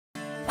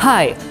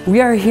Hi,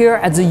 we are here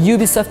at the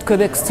Ubisoft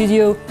Quebec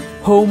studio,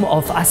 home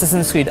of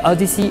Assassin's Creed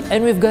Odyssey,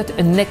 and we've got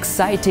an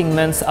exciting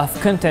month of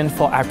content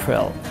for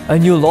April. A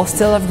new Lost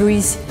Tale of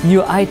Greece,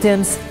 new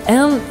items,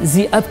 and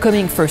the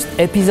upcoming first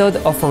episode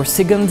of our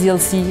second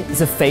DLC,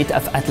 The Fate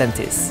of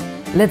Atlantis.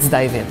 Let's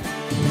dive in.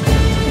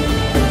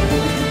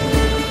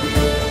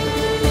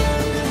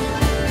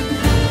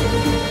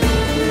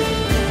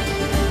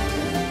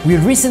 We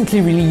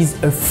recently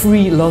released a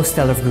free Lost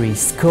Tale of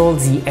Greece called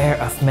The Heir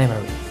of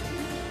Memory.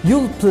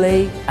 You'll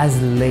play as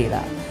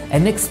Layla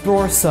and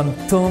explore some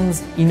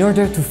tombs in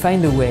order to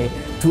find a way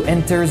to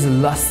enter the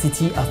lost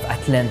city of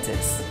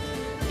Atlantis.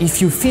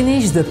 If you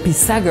finish the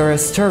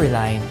Pythagoras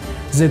storyline,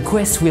 the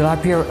quest will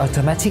appear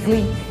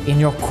automatically in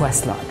your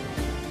quest log.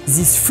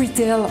 This free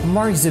tale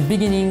marks the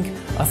beginning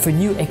of a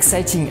new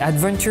exciting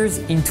adventures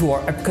into our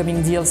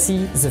upcoming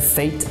DLC, The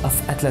Fate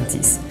of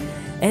Atlantis,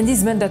 and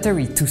is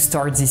mandatory to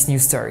start this new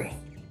story.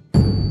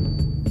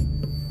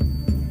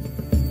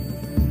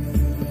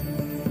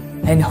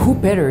 And who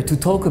better to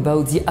talk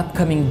about the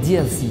upcoming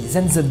DLC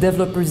than the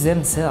developers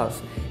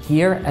themselves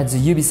here at the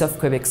Ubisoft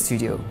Quebec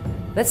studio.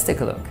 Let's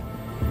take a look.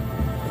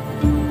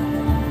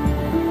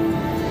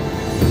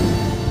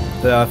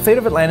 The Fate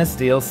of Atlantis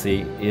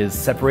DLC is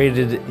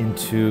separated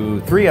into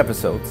 3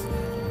 episodes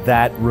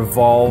that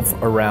revolve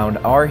around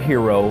our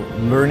hero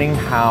learning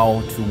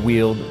how to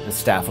wield the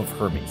Staff of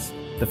Hermes.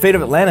 The Fate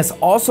of Atlantis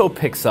also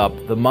picks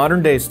up the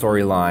modern-day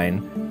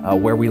storyline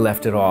where we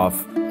left it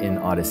off in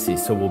Odyssey,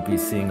 so we'll be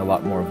seeing a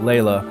lot more of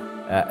Layla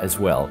as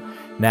well.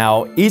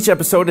 Now, each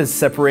episode is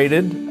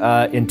separated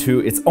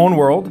into its own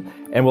world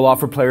and will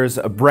offer players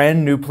a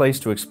brand new place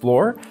to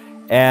explore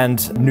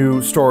and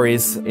new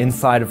stories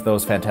inside of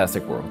those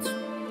fantastic worlds.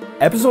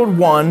 Episode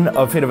 1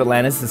 of Fate of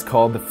Atlantis is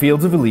called The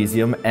Fields of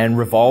Elysium and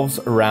revolves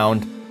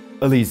around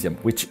Elysium,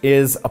 which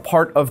is a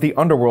part of the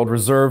underworld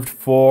reserved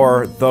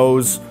for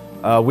those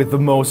with the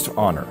most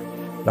honor.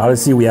 In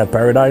Odyssey we had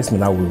paradise, but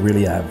now we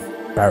really have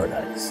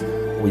paradise.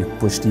 We've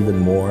pushed even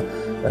more.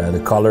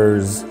 The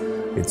colors,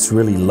 it's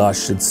really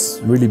lush,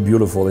 it's really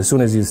beautiful. As soon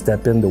as you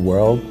step in the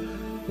world,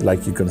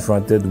 like you're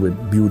confronted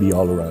with beauty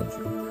all around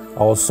you.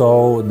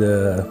 Also,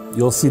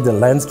 you'll see the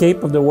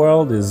landscape of the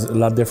world is a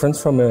lot different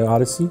from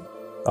Odyssey.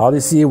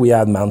 Odyssey, we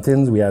had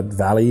mountains, we had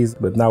valleys,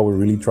 but now we're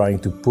really trying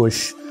to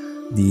push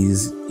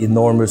these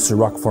enormous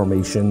rock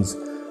formations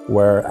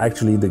where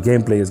actually the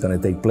gameplay is going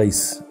to take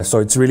place. So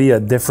it's really a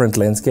different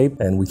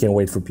landscape, and we can't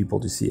wait for people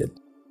to see it.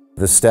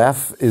 The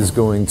staff is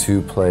going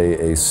to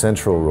play a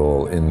central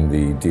role in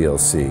the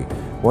DLC.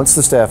 Once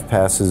the staff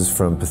passes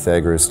from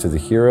Pythagoras to the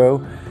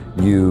hero,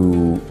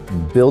 you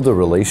build a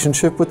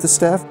relationship with the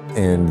staff,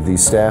 and the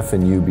staff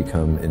and you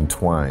become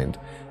entwined.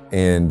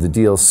 And the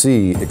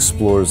DLC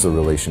explores the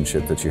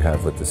relationship that you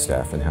have with the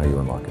staff and how you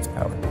unlock its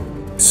power.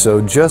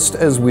 So just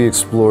as we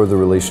explore the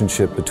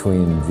relationship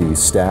between the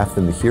staff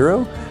and the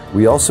hero,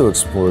 we also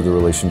explore the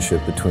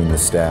relationship between the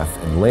staff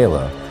and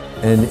Layla.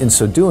 And in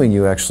so doing,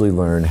 you actually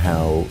learn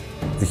how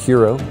the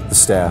hero, the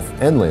staff,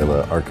 and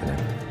Layla are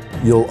connected.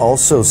 You'll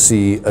also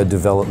see a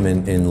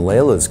development in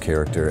Layla's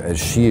character as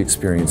she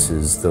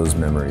experiences those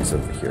memories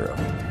of the hero.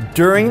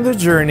 During the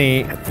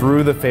journey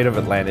through the Fate of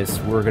Atlantis,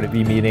 we're going to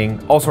be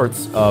meeting all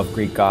sorts of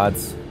Greek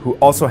gods who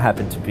also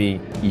happen to be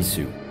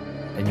Isu.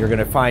 And you're going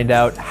to find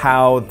out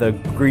how the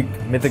Greek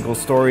mythical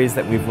stories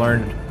that we've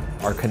learned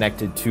are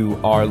connected to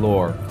our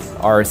lore,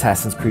 our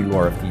Assassin's Creed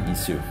lore of the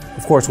Isu.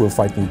 Of course, we'll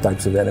fight new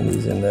types of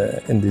enemies in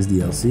this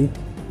DLC.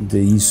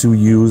 The Isu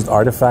used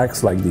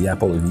artifacts like the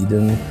Apple of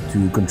Eden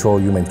to control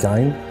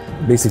humankind.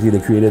 Basically, they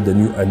created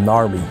an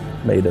army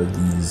made of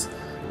these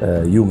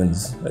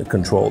humans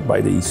controlled by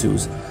the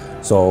Isus.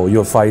 So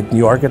you'll fight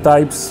new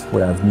archetypes,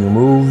 we'll have new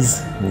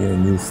moves,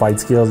 new fight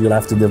skills you'll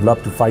have to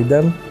develop to fight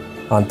them.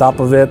 On top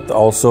of it,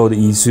 also the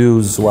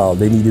Isus, well,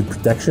 they needed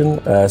protection,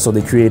 so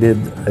they created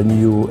a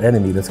new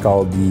enemy that's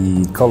called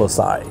the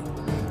Colossi.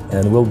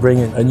 And we'll bring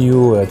a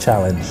new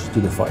challenge to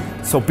the fight.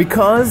 So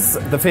because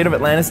the Fate of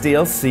Atlantis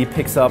DLC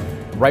picks up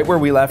right where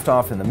we left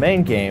off in the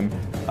main game,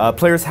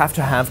 players have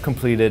to have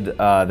completed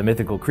the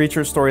mythical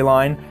creature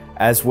storyline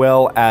as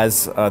well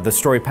as the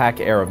story pack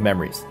Heir of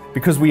Memories.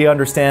 Because we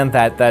understand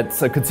that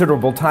that's a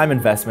considerable time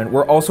investment,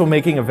 we're also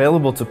making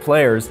available to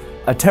players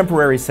a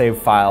temporary save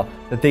file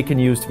that they can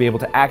use to be able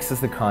to access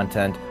the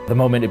content the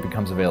moment it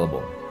becomes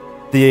available.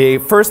 The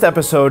first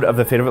episode of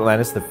the Fate of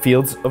Atlantis, The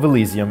Fields of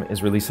Elysium,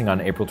 is releasing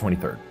on April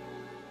 23rd.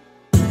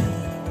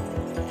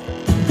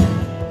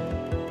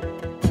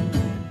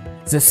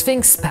 The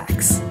Sphinx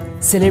Packs,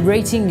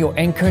 celebrating your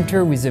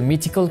encounter with a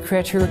mythical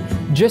creature,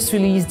 just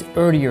released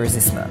earlier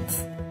this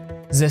month.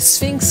 The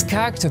Sphinx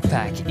Character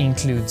Pack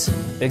includes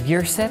a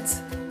gear set,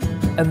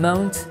 a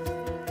mount,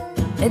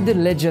 and the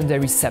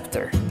legendary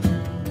scepter.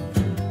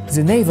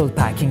 The Naval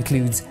Pack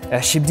includes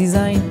a ship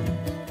design,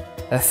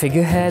 a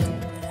figurehead,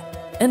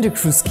 and a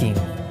crew scheme.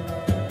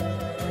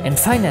 And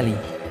finally,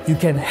 you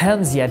can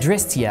helm the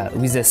Adrestia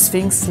with a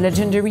Sphinx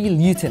Legendary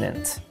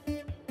Lieutenant.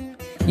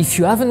 If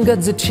you haven't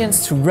got the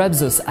chance to grab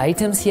those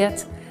items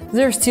yet,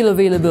 they're still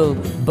available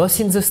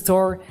both in the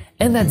store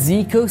and at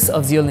the Ecos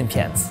of the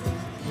Olympians.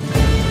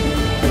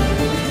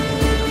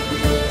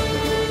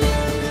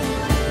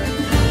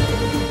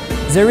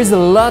 There is a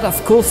lot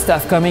of cool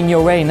stuff coming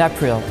your way in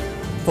April.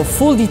 For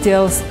full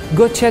details,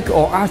 go check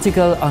our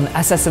article on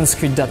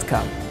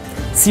Assassin'sCreed.com.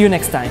 See you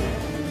next time!